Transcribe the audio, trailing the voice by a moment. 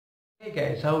Hey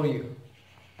guys, how are you?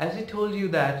 As I told you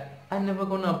that I'm never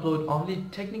gonna upload only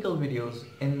technical videos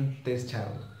in this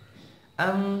channel.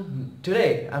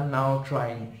 Today I'm now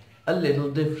trying a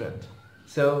little different.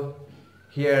 So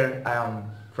here I am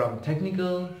from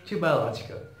technical to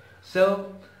biological.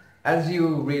 So as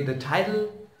you read the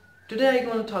title, today I'm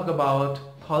going to talk about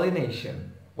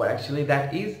pollination, what actually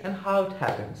that is and how it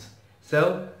happens.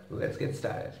 So let's get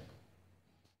started.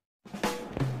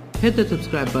 Hit the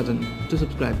subscribe button to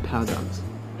subscribe Paradox,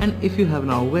 and if you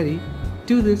haven't already,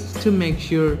 do this to make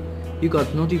sure you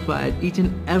got notified each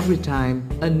and every time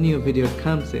a new video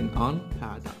comes in on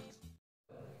Paradox.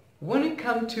 When it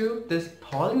comes to this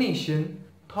pollination,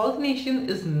 pollination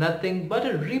is nothing but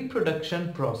a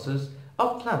reproduction process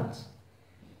of plants.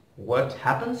 What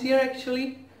happens here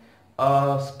actually?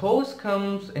 A spore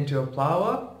comes into a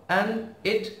flower and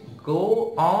it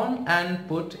go on and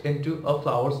put into a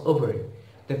flower's ovary.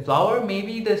 The flower may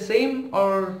be the same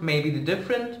or maybe the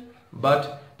different,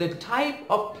 but the type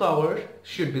of flower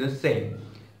should be the same.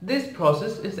 This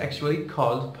process is actually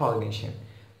called pollination.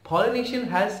 Pollination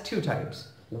has two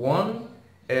types. One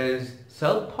is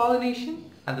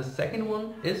self-pollination and the second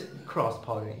one is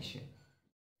cross-pollination.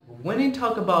 When you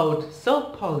talk about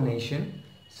self-pollination,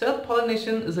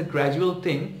 self-pollination is a gradual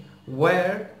thing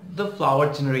where the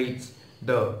flower generates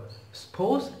the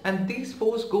spores and these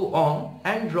spores go on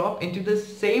and drop into the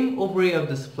same ovary of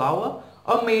this flower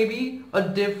or maybe a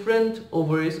different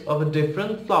ovaries of a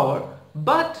different flower,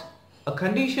 but a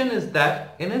condition is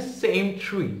that in a same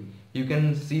tree. You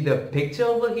can see the picture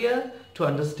over here to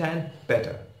understand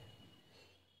better.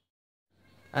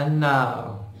 And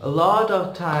now a lot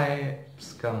of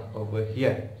types come over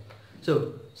here.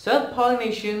 So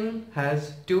self-pollination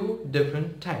has two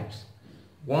different types.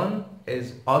 One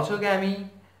is autogamy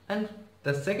and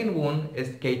the second one is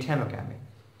catenogamy.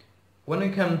 When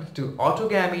it comes to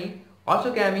autogamy,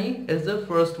 autogamy is the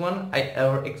first one I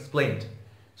ever explained.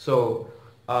 So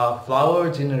a flower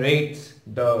generates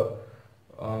the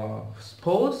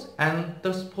spores and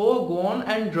the spore go on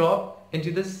and drop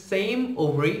into the same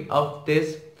ovary of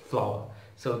this flower.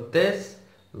 So this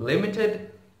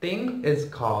limited thing is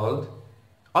called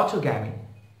autogamy.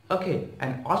 Okay,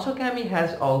 and autogamy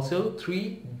has also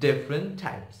three different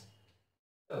types.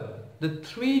 The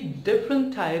three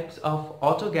different types of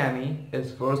autogamy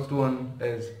is first one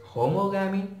is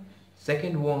homogamy,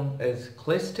 second one is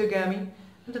cleistogamy,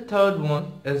 and the third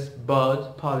one is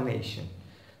bud pollination.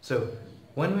 So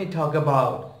when we talk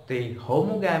about the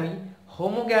homogamy,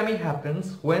 homogamy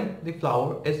happens when the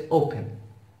flower is open.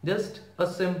 Just a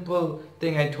simple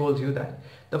thing I told you that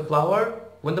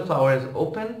when the flower is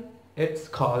open, it's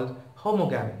called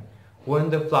homogamy.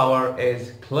 When the flower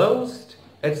is closed,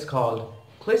 it's called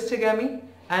cleistogamy,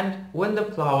 and when the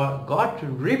flower got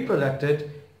reproduced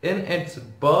in its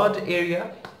bud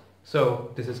area,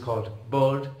 so this is called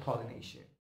bud pollination.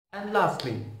 And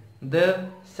lastly, the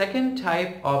second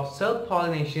type of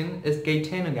self-pollination is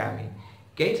catenogamy.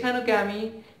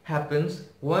 Catenogamy happens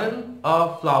when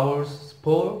a flower's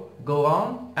spore go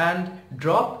on and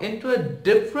drop into a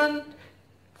different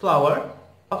flower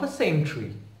of the same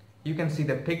tree. You can see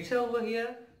the picture over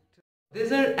here.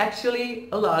 These are actually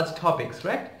a large topics,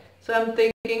 right? So I'm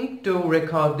thinking to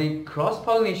record the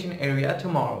cross-pollination area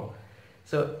tomorrow.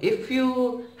 So if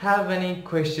you have any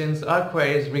questions or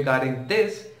queries regarding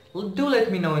this, do let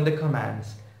me know in the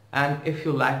comments. And if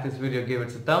you like this video, give it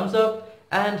a thumbs up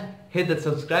and hit the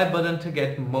subscribe button to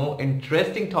get more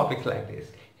interesting topics like this.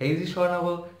 Hazy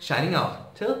Shornaval signing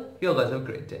off. Till you guys have a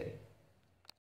great day.